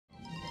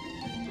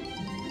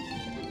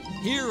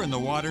Here in the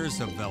waters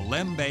of the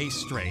Lembeh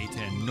Strait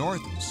in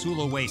North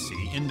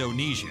Sulawesi,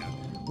 Indonesia,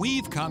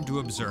 we've come to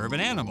observe an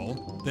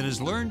animal that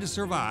has learned to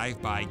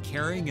survive by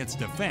carrying its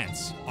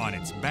defense on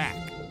its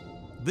back.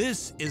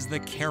 This is the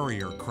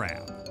carrier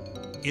crab.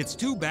 Its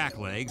two back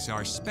legs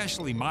are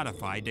specially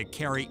modified to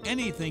carry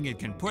anything it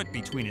can put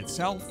between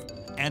itself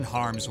and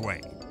harm's way.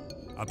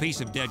 A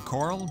piece of dead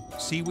coral,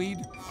 seaweed,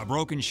 a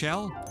broken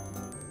shell.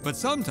 But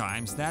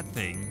sometimes that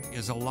thing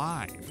is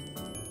alive.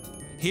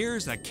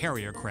 Here's a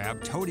carrier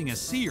crab toting a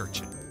sea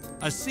urchin,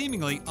 a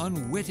seemingly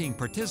unwitting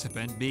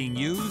participant being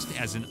used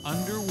as an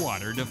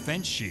underwater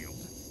defense shield.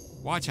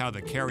 Watch how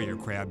the carrier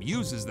crab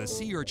uses the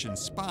sea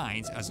urchin's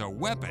spines as a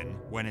weapon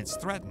when it's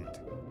threatened.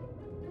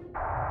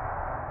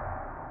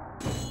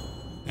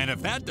 And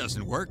if that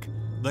doesn't work,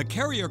 the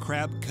carrier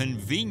crab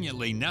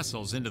conveniently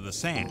nestles into the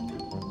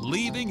sand,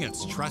 leaving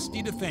its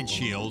trusty defense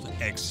shield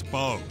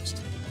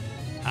exposed.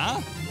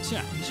 Huh?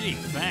 Gee,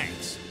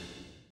 thanks.